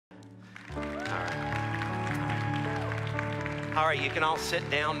All right, you can all sit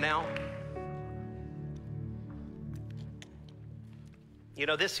down now. You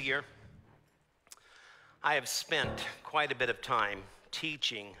know, this year, I have spent quite a bit of time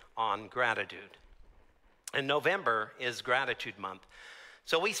teaching on gratitude. And November is Gratitude Month.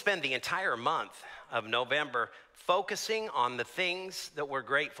 So we spend the entire month of November focusing on the things that we're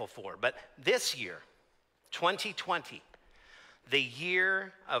grateful for. But this year, 2020, the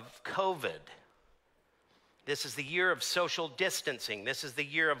year of COVID, this is the year of social distancing. This is the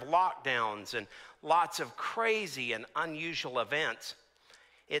year of lockdowns and lots of crazy and unusual events.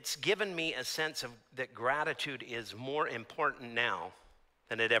 It's given me a sense of that gratitude is more important now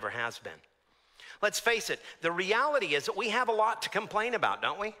than it ever has been. Let's face it, the reality is that we have a lot to complain about,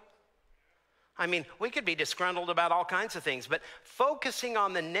 don't we? I mean, we could be disgruntled about all kinds of things, but focusing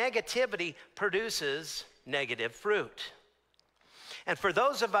on the negativity produces negative fruit. And for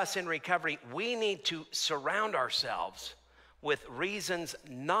those of us in recovery, we need to surround ourselves with reasons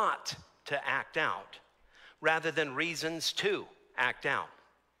not to act out rather than reasons to act out.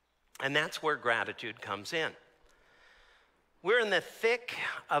 And that's where gratitude comes in. We're in the thick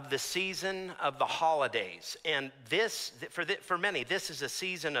of the season of the holidays. And this, for many, this is a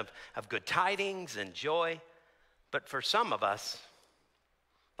season of good tidings and joy. But for some of us,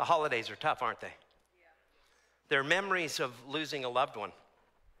 the holidays are tough, aren't they? They're memories of losing a loved one.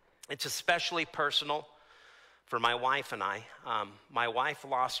 It's especially personal for my wife and I. My wife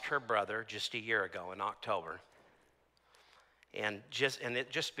lost her brother just a year ago in October, and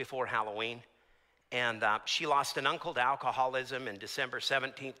just before Halloween. And she lost an uncle to alcoholism in December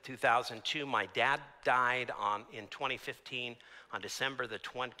 17th, 2002. My dad died in 2015 on December the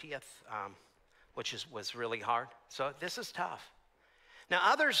 20th, which was really hard. So this is tough. Now,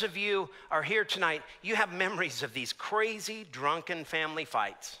 others of you are here tonight. You have memories of these crazy, drunken family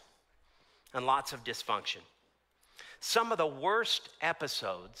fights and lots of dysfunction. Some of the worst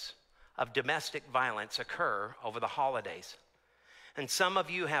episodes of domestic violence occur over the holidays. And some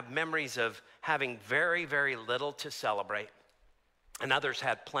of you have memories of having very, very little to celebrate, and others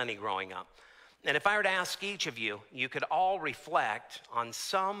had plenty growing up. And if I were to ask each of you, you could all reflect on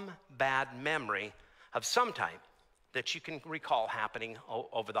some bad memory of some type that you can recall happening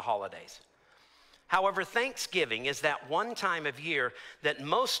over the holidays. However, Thanksgiving is that one time of year that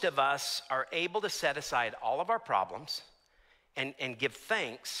most of us are able to set aside all of our problems and give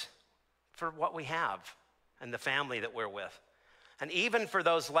thanks for what we have and the family that we're with. And even for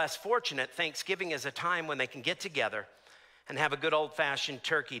those less fortunate, Thanksgiving is a time when they can get together and have a good old-fashioned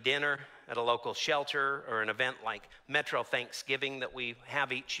turkey dinner at a local shelter or an event like Metro Thanksgiving that we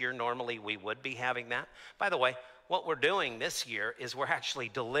have each year. Normally, we would be having that. By the way, what we're doing this year is we're actually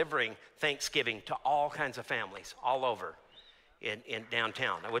delivering Thanksgiving to all kinds of families all over in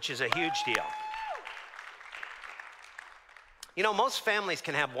downtown, which is a huge deal. You know, most families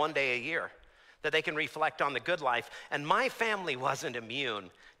can have one day a year that they can reflect on the good life, and my family wasn't immune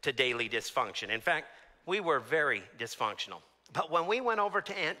to daily dysfunction. In fact, we were very dysfunctional. But when we went over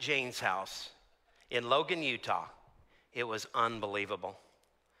to Aunt Jane's house in Logan, Utah, it was unbelievable.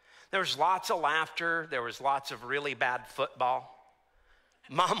 There was lots of laughter. There was lots of really bad football.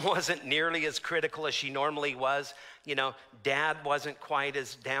 Mom wasn't nearly as critical as she normally was. You know, Dad wasn't quite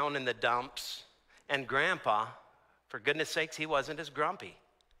as down in the dumps. And Grandpa, for goodness sakes, he wasn't as grumpy.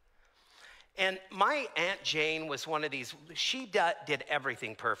 And my Aunt Jane was one of these, she did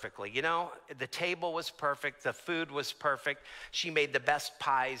everything perfectly. You know, the table was perfect, the food was perfect. She made the best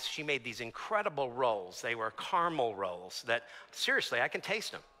pies. She made these incredible rolls. They were caramel rolls that, seriously, I can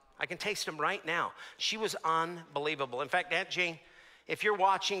taste them. I can taste them right now. She was unbelievable. In fact, Aunt Jane, if you're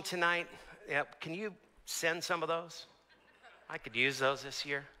watching tonight, can you send some of those? I could use those this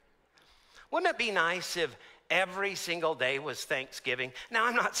year. Wouldn't it be nice if every single day was Thanksgiving? Now,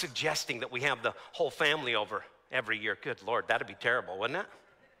 I'm not suggesting that we have the whole family over every year. Good Lord, that'd be terrible, wouldn't it?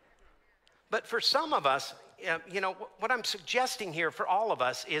 But for some of us, you know, what I'm suggesting here for all of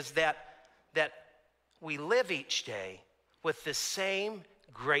us is that we live each day with the same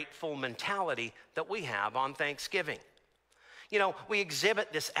grateful mentality that we have on Thanksgiving. You know, we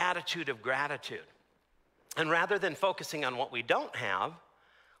exhibit this attitude of gratitude. And rather than focusing on what we don't have,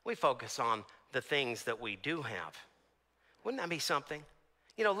 we focus on the things that we do have. Wouldn't that be something?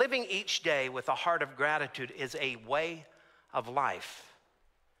 You know, living each day with a heart of gratitude is a way of life.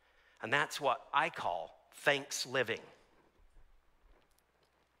 And that's what I call ThanksLiving.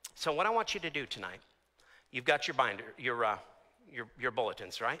 So what I want you to do tonight, you've got your binder, your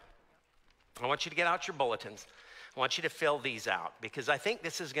bulletins, right? I want you to get out your bulletins. I want you to fill these out because I think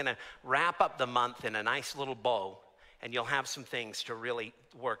this is going to wrap up the month in a nice little bow and you'll have some things to really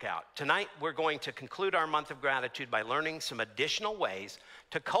work out. Tonight, we're going to conclude our month of gratitude by learning some additional ways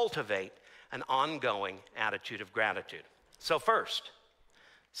to cultivate an ongoing attitude of gratitude. So first,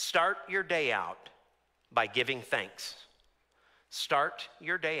 start your day out by giving thanks. Start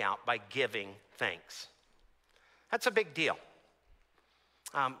your day out by giving thanks. That's a big deal.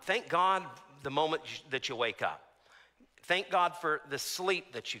 Thank God the moment that you wake up. Thank God for the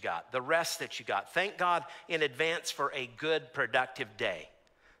sleep that you got, the rest that you got. Thank God in advance for a good, productive day.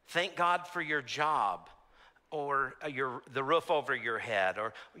 Thank God for your job or the roof over your head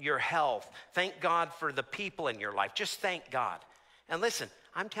or your health. Thank God for the people in your life. Just thank God. And listen,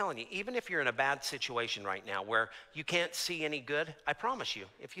 I'm telling you, even if you're in a bad situation right now where you can't see any good, I promise you,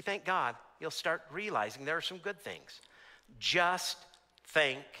 if you thank God, you'll start realizing there are some good things. Just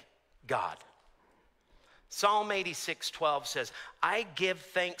thank God. Psalm 86:12 says, I give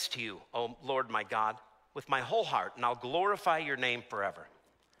thanks to you, O Lord my God, with my whole heart, and I'll glorify your name forever.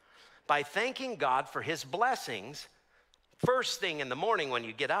 By thanking God for his blessings, first thing in the morning when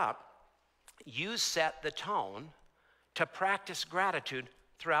you get up, you set the tone to practice gratitude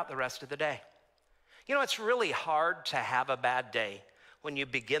throughout the rest of the day. You know, it's really hard to have a bad day when you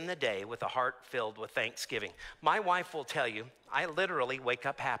begin the day with a heart filled with thanksgiving. My wife will tell you, I literally wake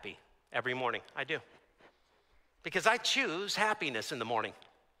up happy every morning. I do. Because I choose happiness in the morning.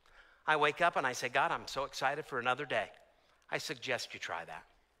 I wake up and I say, God, I'm so excited for another day. I suggest you try that.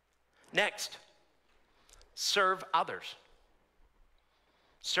 Next, serve others.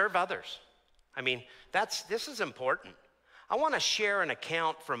 Serve others. I mean, this is important. I want to share an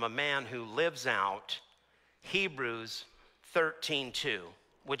account from a man who lives out Hebrews 13:2,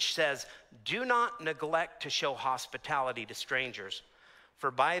 which says, do not neglect to show hospitality to strangers,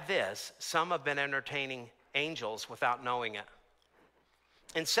 for by this some have been entertaining angels without knowing it.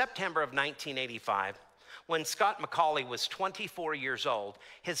 In September of 1985, when Scott McCauley was 24 years old,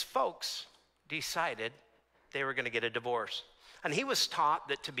 his folks decided they were going to get a divorce. And he was taught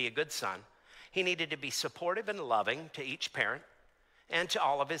that to be a good son, he needed to be supportive and loving to each parent and to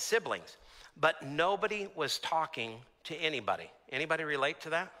all of his siblings. But nobody was talking to anybody. Anybody relate to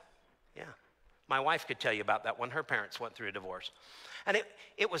that? Yeah. My wife could tell you about that when her parents went through a divorce. And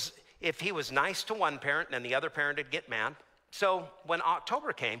it was, if he was nice to one parent, then the other parent would get mad. So when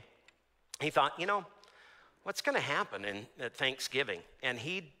October came, he thought, you know, what's going to happen at Thanksgiving? And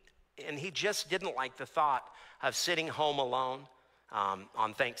he just didn't like the thought of sitting home alone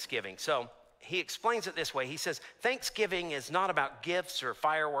on Thanksgiving. So he explains it this way. He says, Thanksgiving is not about gifts or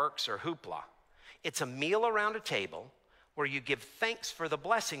fireworks or hoopla. It's a meal around a table where you give thanks for the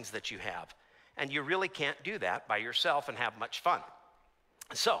blessings that you have. And you really can't do that by yourself and have much fun.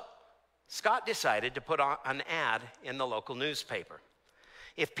 So Scott decided to put on an ad in the local newspaper.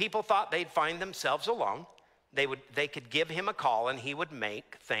 If people thought they'd find themselves alone, they could give him a call and he would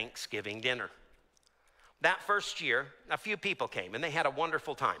make Thanksgiving dinner. That first year, a few people came and they had a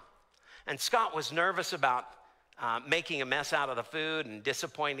wonderful time. And Scott was nervous about making a mess out of the food and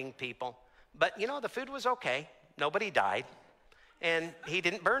disappointing people. But you know, the food was okay. Nobody died. And he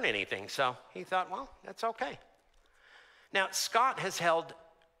didn't burn anything. So he thought, well, that's okay. Now, Scott has held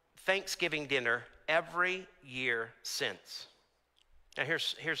Thanksgiving dinner every year since. Now,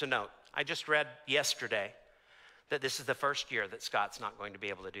 here's a note. I just read yesterday that this is the first year that Scott's not going to be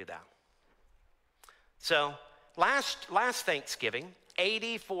able to do that. So last Thanksgiving,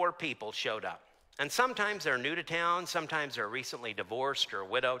 84 people showed up. And sometimes they're new to town, sometimes they're recently divorced or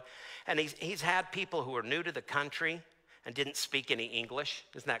widowed. And he's had people who are new to the country and didn't speak any English.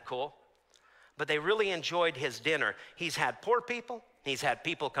 Isn't that cool? But they really enjoyed his dinner. He's had poor people. He's had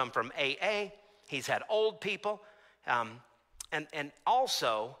people come from AA. He's had old people. And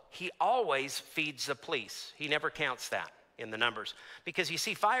also, he always feeds the police. He never counts that in the numbers. Because you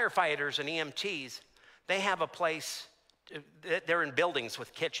see, firefighters and EMTs, they have a place, they're in buildings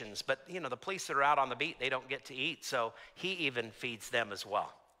with kitchens. But, you know, the police that are out on the beat, they don't get to eat. So he even feeds them as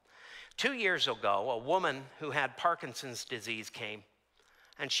well. 2 years ago, a woman who had Parkinson's disease came.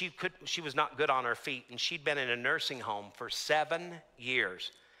 And she was not good on her feet, and she'd been in a nursing home for 7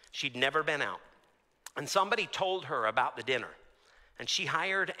 years. She'd never been out. And somebody told her about the dinner, and she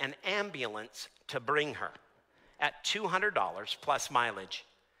hired an ambulance to bring her at $200 plus mileage.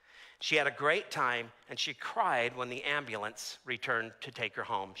 She had a great time, and she cried when the ambulance returned to take her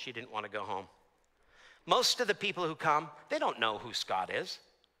home. She didn't want to go home. Most of the people who come, they don't know who Scott is.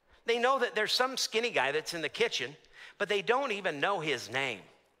 They know that there's some skinny guy that's in the kitchen, but they don't even know his name.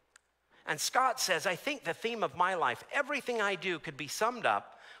 And Scott says, I think the theme of my life, everything I do could be summed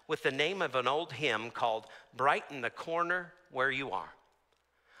up with the name of an old hymn called Brighten the Corner Where You Are.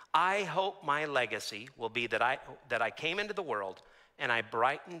 I hope my legacy will be that I came into the world and I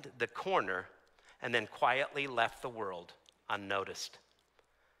brightened the corner and then quietly left the world unnoticed.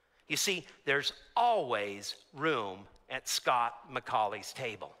 You see, there's always room at Scott McCauley's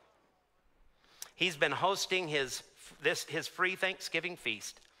table. He's been hosting his free Thanksgiving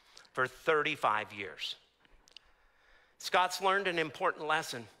feast for 35 years. Scott's learned an important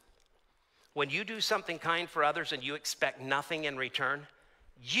lesson. When you do something kind for others and you expect nothing in return,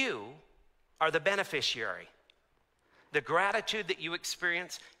 you are the beneficiary. The gratitude that you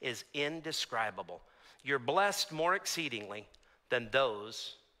experience is indescribable. You're blessed more exceedingly than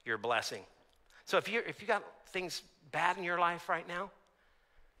those you're blessing. So if you got things bad in your life right now,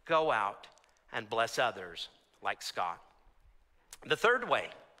 go out and bless others like Scott. The third way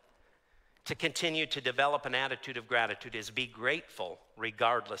to continue to develop an attitude of gratitude is be grateful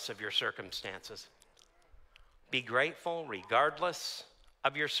regardless of your circumstances. Be grateful regardless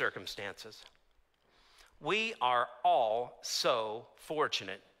of your circumstances. We are all so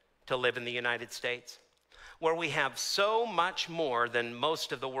fortunate to live in the United States, where we have so much more than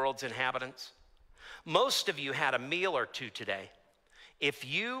most of the world's inhabitants. Most of you had a meal or two today. If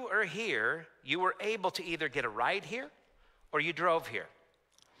you are here, you were able to either get a ride here or you drove here.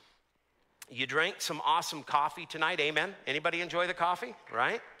 You drank some awesome coffee tonight, amen? Anybody enjoy the coffee,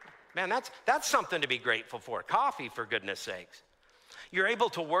 right? Man, that's something to be grateful for. Coffee, for goodness sakes. You're able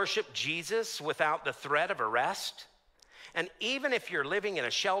to worship Jesus without the threat of arrest. And even if you're living in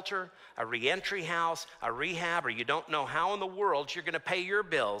a shelter, a reentry house, a rehab, or you don't know how in the world you're going to pay your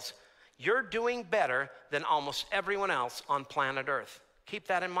bills, you're doing better than almost everyone else on planet Earth. Keep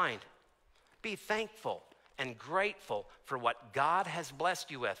that in mind. Be thankful and grateful for what God has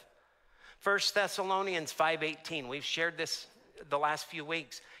blessed you with. 1 Thessalonians 5:18, we've shared this the last few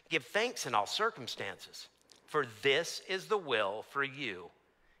weeks. Give thanks in all circumstances, for this is the will for you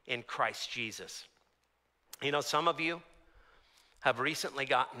in Christ Jesus. You know, some of you have recently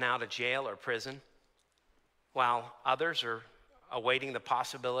gotten out of jail or prison, while others are awaiting the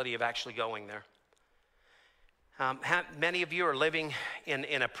possibility of actually going there. Many of you are living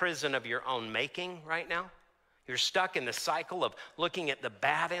in a prison of your own making right now. You're stuck in the cycle of looking at the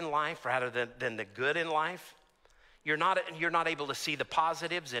bad in life rather than the good in life. You're not able to see the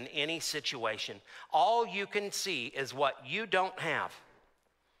positives in any situation. All you can see is what you don't have,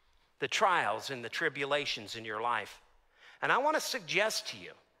 the trials and the tribulations in your life. And I want to suggest to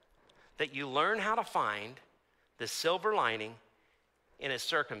you that you learn how to find the silver lining in a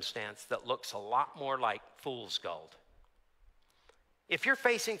circumstance that looks a lot more like fool's gold. If you're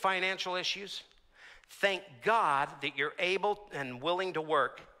facing financial issues, thank God that you're able and willing to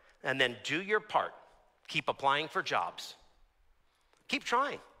work, and then do your part. Keep applying for jobs. Keep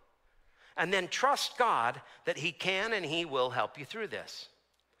trying. And then trust God that He can and He will help you through this.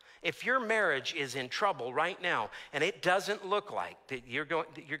 If your marriage is in trouble right now and it doesn't look like that you're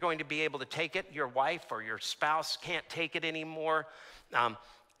going to be able to take it, your wife or your spouse can't take it anymore,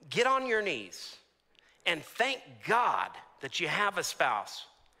 get on your knees and thank God that you have a spouse.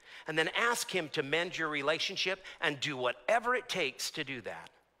 And then ask Him to mend your relationship and do whatever it takes to do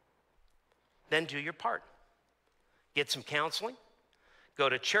that. Then do your part. Get some counseling. Go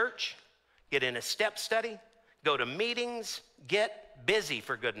to church. Get in a step study. Go to meetings. Get busy,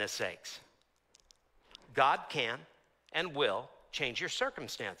 for goodness sakes. God can and will change your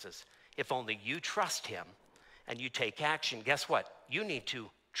circumstances if only you trust Him and you take action. Guess what? You need to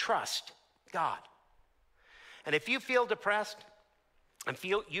trust God. And if you feel depressed, and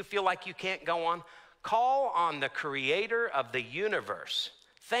you feel like you can't go on, call on the Creator of the universe.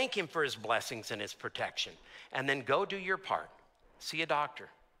 Thank Him for His blessings and His protection. And then go do your part. See a doctor.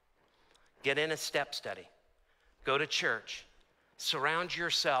 Get in a step study. Go to church. Surround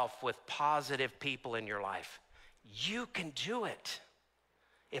yourself with positive people in your life. You can do it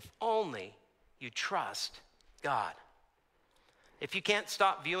if only you trust God. If you can't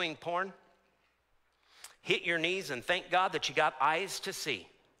stop viewing porn, hit your knees and thank God that you got eyes to see.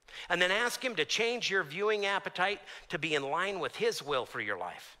 And then ask Him to change your viewing appetite to be in line with His will for your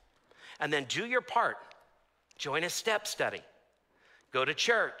life. And then do your part. Join a step study. Go to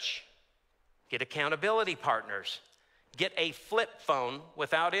church. Get accountability partners. Get a flip phone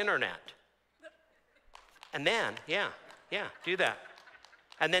without internet. And then, do that.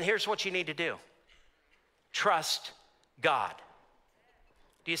 And then here's what you need to do. Trust God.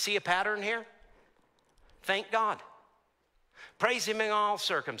 Do you see a pattern here? Thank God. Praise Him in all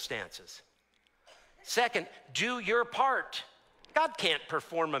circumstances. Second, do your part. God can't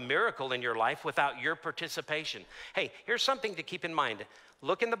perform a miracle in your life without your participation. Hey, here's something to keep in mind.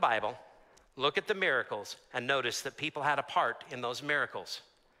 Look in the Bible, look at the miracles, and notice that people had a part in those miracles.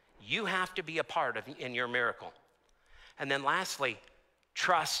 You have to be a part of in your miracle. And then lastly,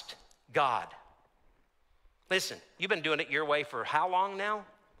 trust God. Listen, you've been doing it your way for how long now?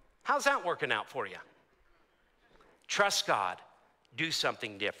 How's that working out for you? Trust God. Do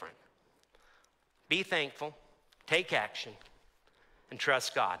something different. Be thankful. Take action. And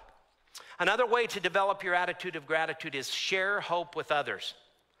trust God. Another way to develop your attitude of gratitude is share hope with others.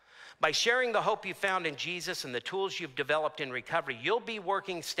 By sharing the hope you found in Jesus and the tools you've developed in recovery, you'll be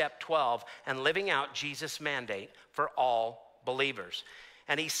working step 12 and living out Jesus' mandate for all believers.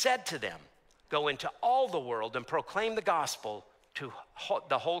 And he said to them, go into all the world and proclaim the gospel to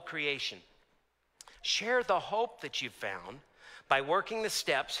the whole creation. Share the hope that you've found by working the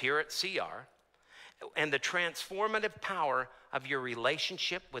steps here at CR and the transformative power of your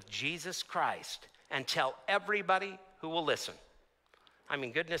relationship with Jesus Christ, and tell everybody who will listen. I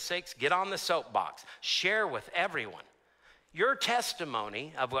mean, goodness sakes, get on the soapbox. Share with everyone. Your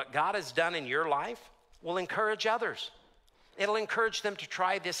testimony of what God has done in your life will encourage others. It'll encourage them to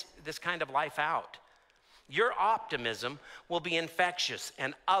try this kind of life out. Your optimism will be infectious,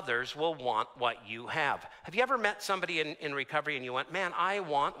 and others will want what you have. Have you ever met somebody in recovery and you went, man, I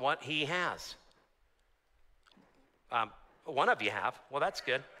want what he has? One of you have. Well, that's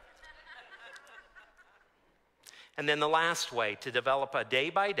good. And then the last way to develop a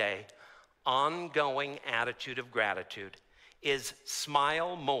day-by-day, ongoing attitude of gratitude is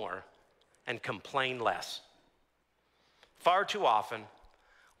smile more and complain less. Far too often,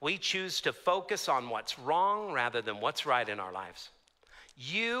 we choose to focus on what's wrong rather than what's right in our lives.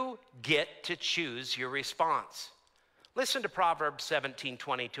 You get to choose your response. Listen to Proverbs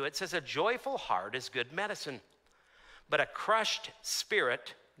 17:22. It says, a joyful heart is good medicine, but a crushed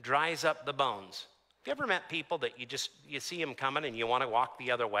spirit dries up the bones. Have you ever met people that you see them coming and you want to walk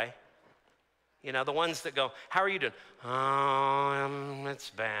the other way? You know, the ones that go, how are you doing? Oh, it's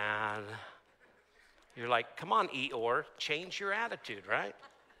bad. You're like, come on, Eeyore, change your attitude, right?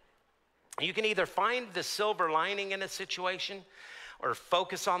 You can either find the silver lining in a situation or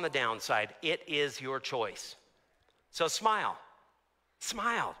focus on the downside. It is your choice. So smile.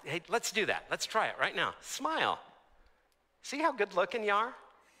 Smile. Hey, let's do that. Let's try it right now. Smile. See how good looking you are?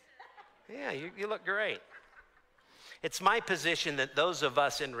 Yeah, you look great. It's my position that those of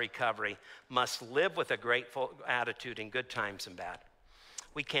us in recovery must live with a grateful attitude in good times and bad.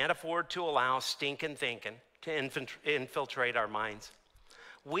 We can't afford to allow stinking thinking to infiltrate our minds.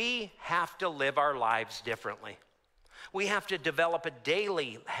 We have to live our lives differently. We have to develop a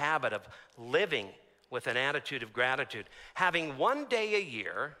daily habit of living with an attitude of gratitude. Having one day a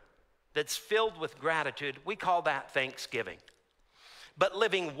year that's filled with gratitude, we call that Thanksgiving. But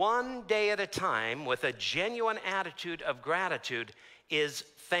living one day at a time with a genuine attitude of gratitude is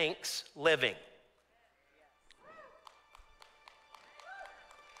ThanksLiving.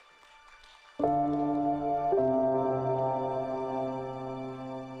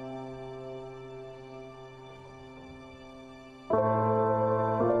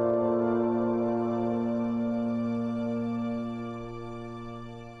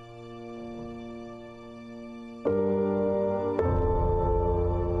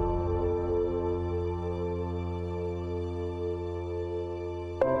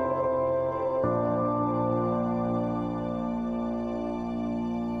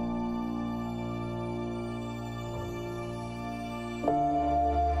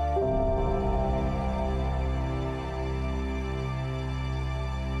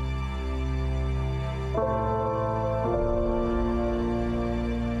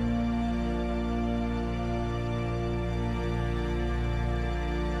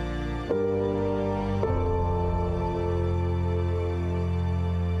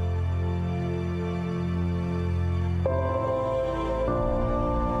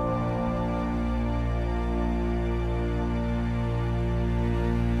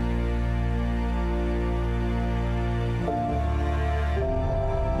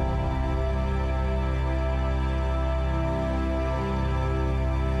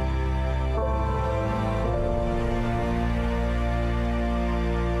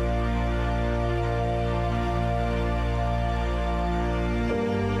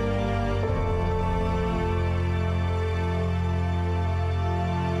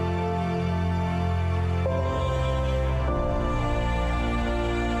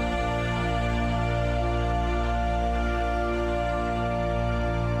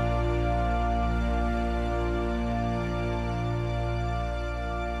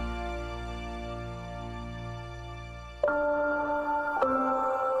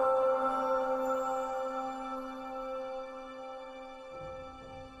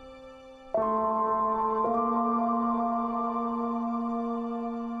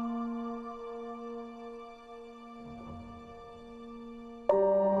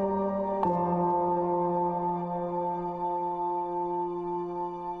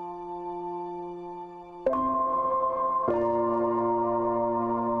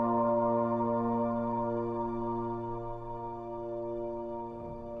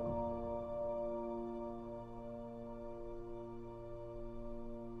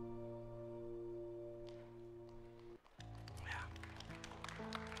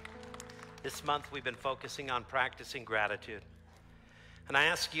 This month we've been focusing on practicing gratitude. And I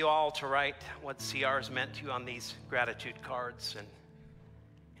ask you all to write what CR has meant to you on these gratitude cards.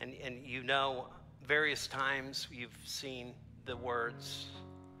 And you know, various times you've seen the words,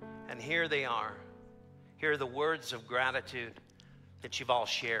 and here they are. Here are the words of gratitude that you've all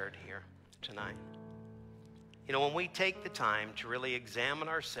shared here tonight. You know, when we take the time to really examine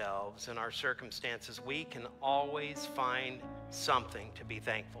ourselves and our circumstances, we can always find something to be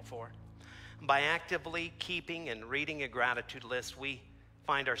thankful for. By actively keeping and reading a gratitude list, we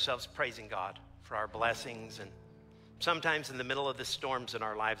find ourselves praising God for our blessings, and sometimes in the middle of the storms in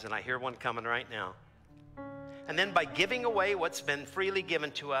our lives, and I hear one coming right now. And then by giving away what's been freely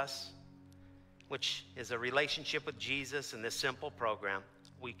given to us, which is a relationship with Jesus and this simple program,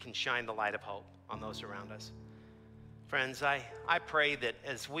 we can shine the light of hope on those around us. Friends, I pray that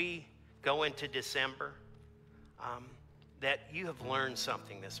as we go into December, that you have learned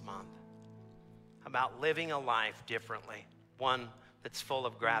something this month about living a life differently, one that's full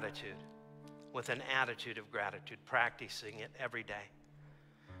of gratitude, with an attitude of gratitude, practicing it every day.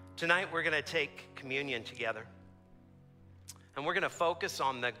 Tonight we're going to take communion together, and we're going to focus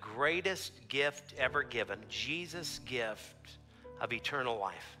on the greatest gift ever given, Jesus' gift of eternal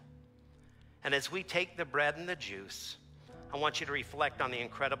life. And as we take the bread and the juice, I want you to reflect on the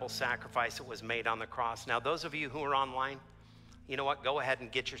incredible sacrifice that was made on the cross. Now, those of you who are online, you know what? Go ahead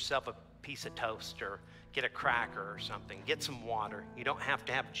and get yourself a piece of toast or get a cracker or something. Get some water. You don't have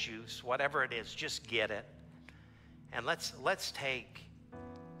to have juice. Whatever it is, just get it. And let's take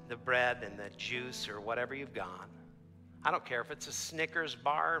the bread and the juice or whatever you've got. I don't care if it's a Snickers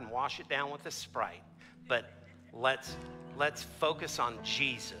bar, and wash it down with a Sprite. But let's focus on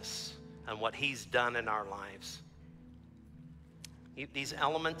Jesus and what he's done in our lives. These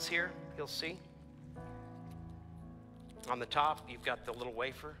elements here, you'll see. On the top, you've got the little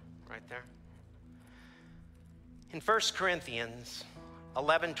wafer right there. In 1 Corinthians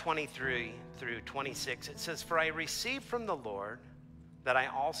 11:23 through 26, it says, "For I received from the Lord that I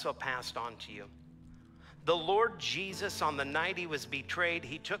also passed on to you. The Lord Jesus, on the night he was betrayed,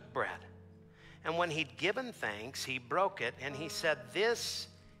 he took bread. And when he'd given thanks, he broke it, and he said, 'This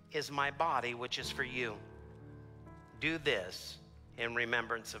is my body, which is for you. Do this in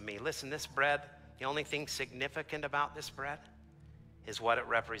remembrance of me.'" Listen, this bread, the only thing significant about this bread is what it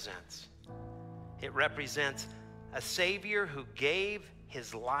represents. It represents a Savior who gave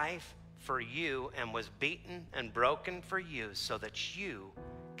his life for you and was beaten and broken for you so that you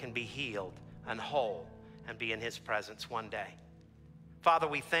can be healed and whole and be in his presence one day. Father,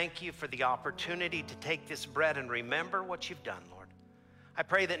 we thank you for the opportunity to take this bread and remember what you've done, Lord. I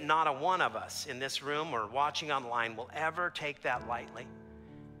pray that not a one of us in this room or watching online will ever take that lightly.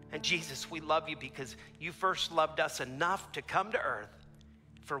 And Jesus, we love you because you first loved us enough to come to earth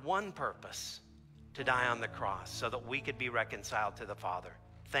for one purpose, to die on the cross so that we could be reconciled to the Father.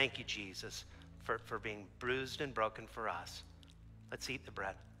 Thank you, Jesus, for being bruised and broken for us. Let's eat the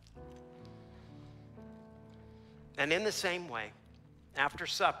bread. And in the same way, after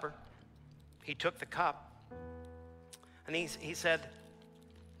supper, he took the cup and he said,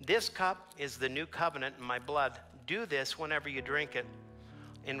 "This cup is the new covenant in my blood. Do this whenever you drink it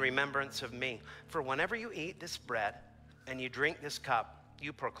in remembrance of me. For whenever you eat this bread and you drink this cup,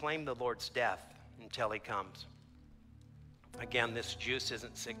 you proclaim the Lord's death until he comes." Again, this juice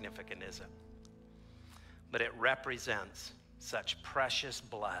isn't significant, is it? But it represents such precious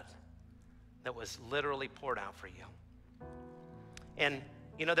blood that was literally poured out for you. And,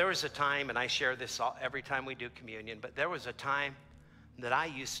 you know, there was a time, and I share this every time we do communion, but there was a time that I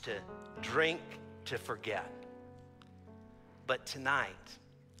used to drink to forget. But tonight,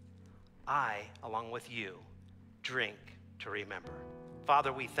 I, along with you, drink to remember.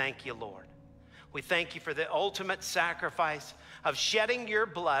 Father, we thank you, Lord. We thank you for the ultimate sacrifice of shedding your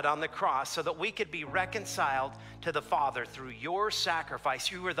blood on the cross so that we could be reconciled to the Father through your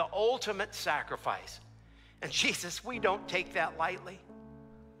sacrifice. You were the ultimate sacrifice. And Jesus, we don't take that lightly.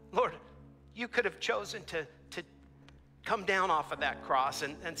 Lord, you could have chosen to come down off of that cross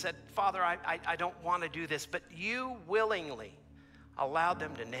and said, "Father, I don't want to do this," but you willingly allowed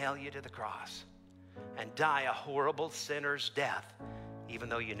them to nail you to the cross and die a horrible sinner's death, even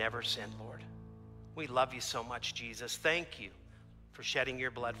though you never sinned, Lord. We love you so much, Jesus. Thank you for shedding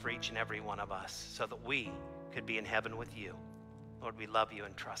your blood for each and every one of us so that we could be in heaven with you. Lord, we love you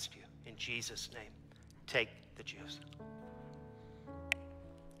and trust you. In Jesus' name, take the juice.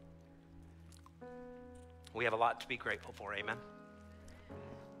 We have a lot to be grateful for, amen?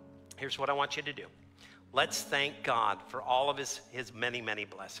 Here's what I want you to do. Let's thank God for all of his many, many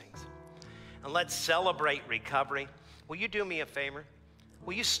blessings. And let's celebrate recovery. Will you do me a favor?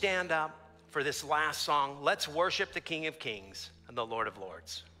 Will you stand up for this last song. Let's worship the King of Kings and the Lord of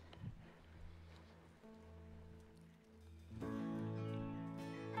Lords.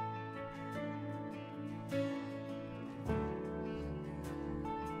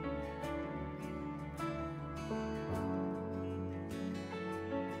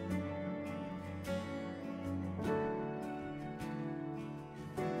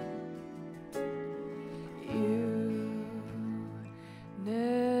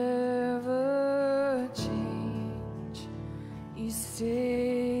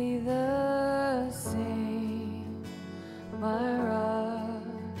 Stay the same, my rock.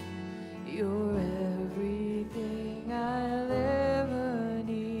 You're everything I'll ever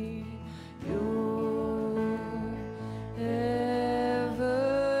need. You're ever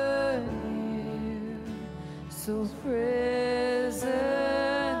near, so present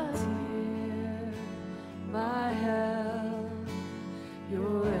here, my help.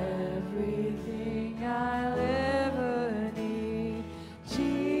 You're everything I'll ever need. Jesus,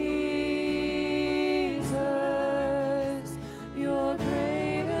 you're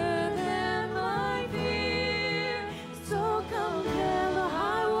greater than my fear. So come hell or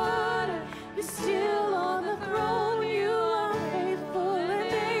high water, you're still on the throne. You are faithful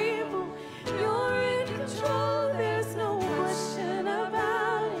and able. You're in control, there's no question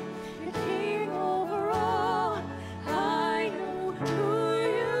about it. You're king over all. I know who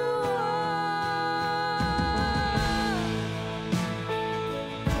you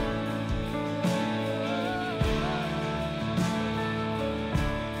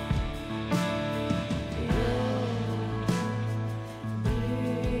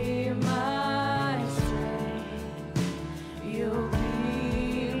be my strength, you'll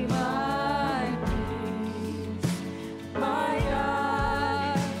be my peace, my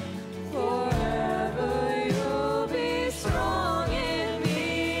God, forever you'll be strong in me.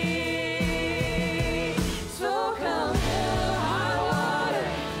 So come hell or high water,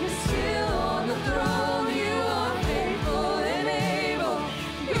 you're still on the throne. You are faithful and able.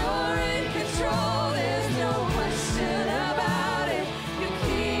 You're in control, there's no question about it. You're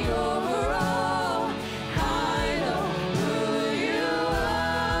king over all. I know who you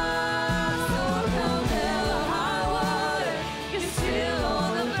are. So come hell or high water, you're still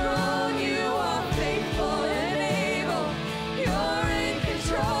on the throne. You are faithful and able. You're in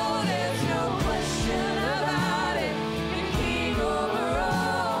control, there's no question about it. You're king over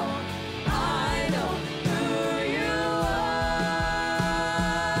all. I know who you are.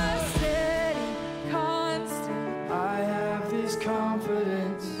 Steady, constant, I have this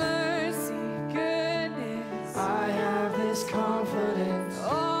confidence. mercy, goodness, I have this confidence.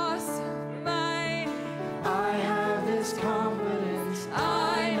 awesome, mighty. I have this confidence.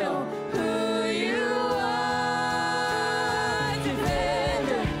 I know who you are.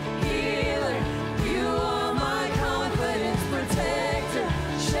 Defender, healer, you are my confidence. Protector,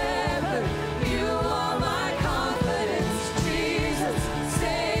 shepherd, you are my confidence. Jesus,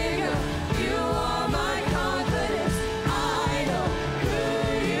 Savior, you are my confidence. I know who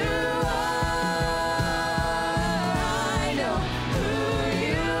you are. I know who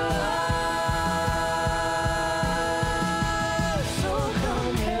you are. So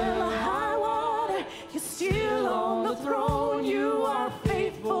come hell or high water, you're still on the throne. You are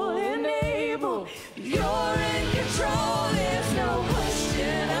faithful and able. You're in control, there's no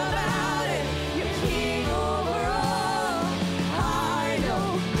question about it. You're king over all. I know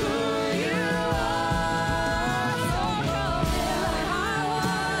who you are. So come hell or high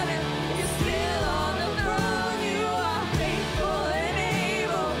water, you're still on the throne. You are faithful and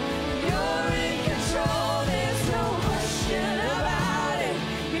able. You're in control, there's no question about it.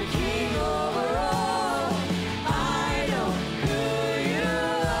 You're king over all. I know who you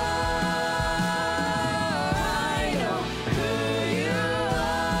are. I know who you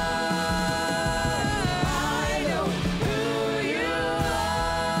are. I know who you are.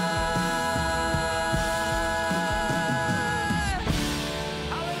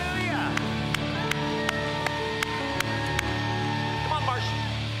 Hallelujah. Come on, Marsh.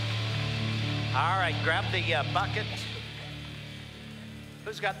 All right, grab the bucket.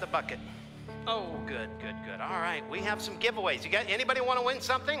 Who's got the bucket? Oh, good, good, good. All right, we have some giveaways. You got anybody want to win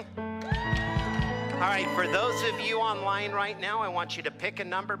something? All right, for those of you online right now, I want you to pick a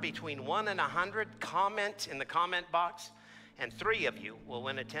number between 1 and 100. Comment in the comment box, and 3 of you will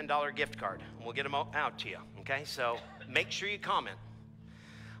win a $10 gift card. And we'll get them out to you, okay? So make sure you comment.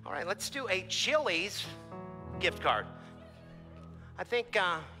 All right, let's do a Chili's gift card. I think,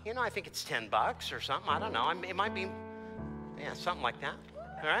 I think it's $10 or something. I don't know. It might be, yeah, something like that.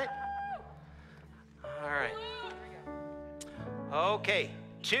 All right? All right. Okay.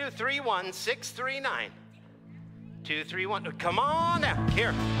 231-639. 231. Come on now.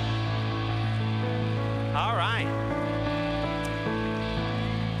 Here. All right.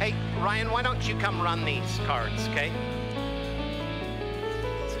 Hey, Ryan, why don't you come run these cards, okay?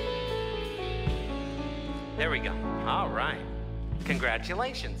 There we go. All right.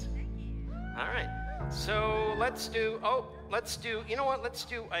 Congratulations. All right. So let's do, you know what? Let's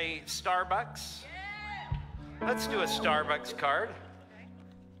do a Starbucks. Let's do a Starbucks card.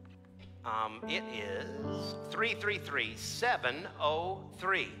 It is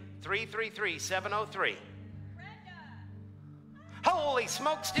 333-703. 333-703. Holy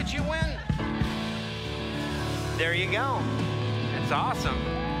smokes, did you win? There you go. That's awesome.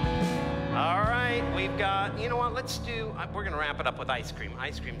 All right, we've got, you know what, let's do, we're going to wrap it up with ice cream.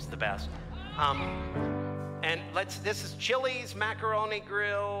 Ice cream's the best. And this is Chili's, Macaroni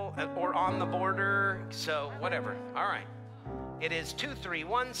Grill, or On the Border, so whatever. All right. It is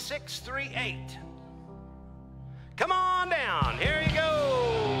 231-638. Come on down. Here you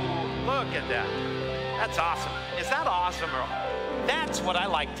go. Look at that. That's awesome. Is that awesome? That's what I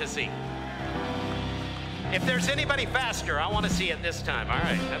like to see. If there's anybody faster, I want to see it this time. All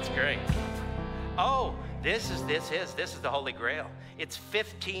right, that's great. Oh, this is the Holy Grail. It's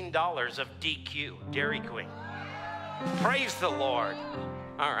 $15 of DQ, Dairy Queen. Praise the Lord.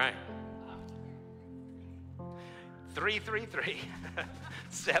 All right.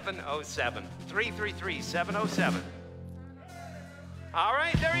 333-707. 333-707. All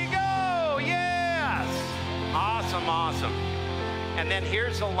right, there you go. Yes. Awesome, awesome. And then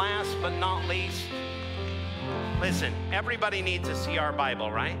here's the last but not least. Listen, everybody needs a CR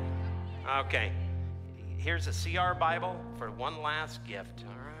Bible, right? Okay. Here's a CR Bible for one last gift.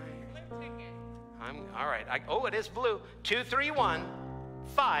 All right. All right. It is blue.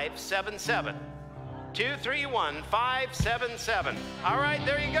 231-577. 231-577. All right,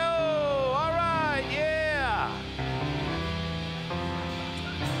 there you go. All right, yeah.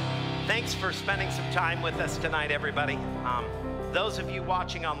 Thanks for spending some time with us tonight, everybody. Those of you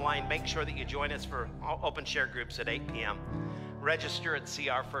watching online, make sure that you join us for open share groups at 8 p.m. Register at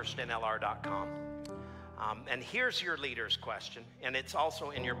crfirstnlr.com. And here's your leader's question, and it's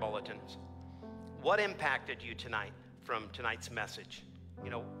also in your bulletins. What impacted you tonight from tonight's message? You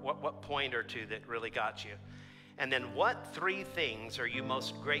know, what point or two that really got you? And then what 3 things are you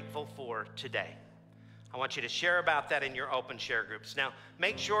most grateful for today? I want you to share about that in your open share groups. Now,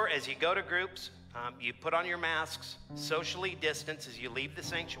 make sure as you go to groups, you put on your masks, socially distance as you leave the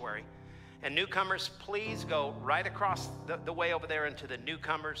sanctuary. And newcomers, please go right across the way over there into the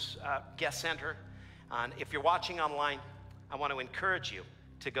newcomers guest center. And if you're watching online, I want to encourage you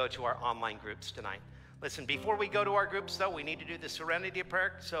to go to our online groups tonight. Listen, before we go to our groups, though, we need to do the Serenity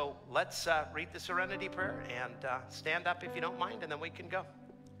Prayer. So let's read the Serenity Prayer and stand up if you don't mind, and then we can go.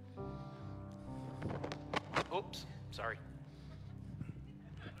 Oops, sorry.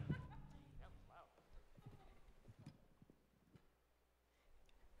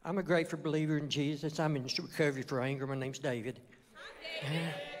 I'm a grateful believer in Jesus. I'm in recovery for anger. My name's David.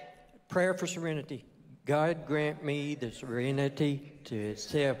 Prayer for serenity. God grant me the serenity to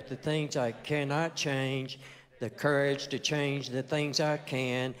accept the things I cannot change, the courage to change the things I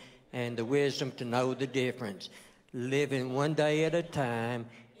can, and the wisdom to know the difference. Living one day at a time,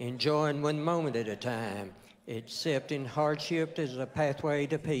 enjoying one moment at a time, accepting hardship as a pathway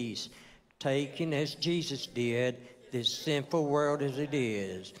to peace, taking as Jesus did this sinful world as it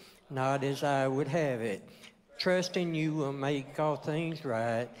is, not as I would have it. Trusting you will make all things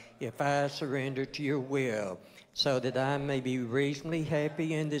right if I surrender to your will, so that I may be reasonably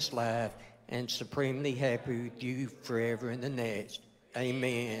happy in this life and supremely happy with you forever in the next.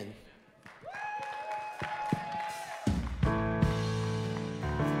 Amen.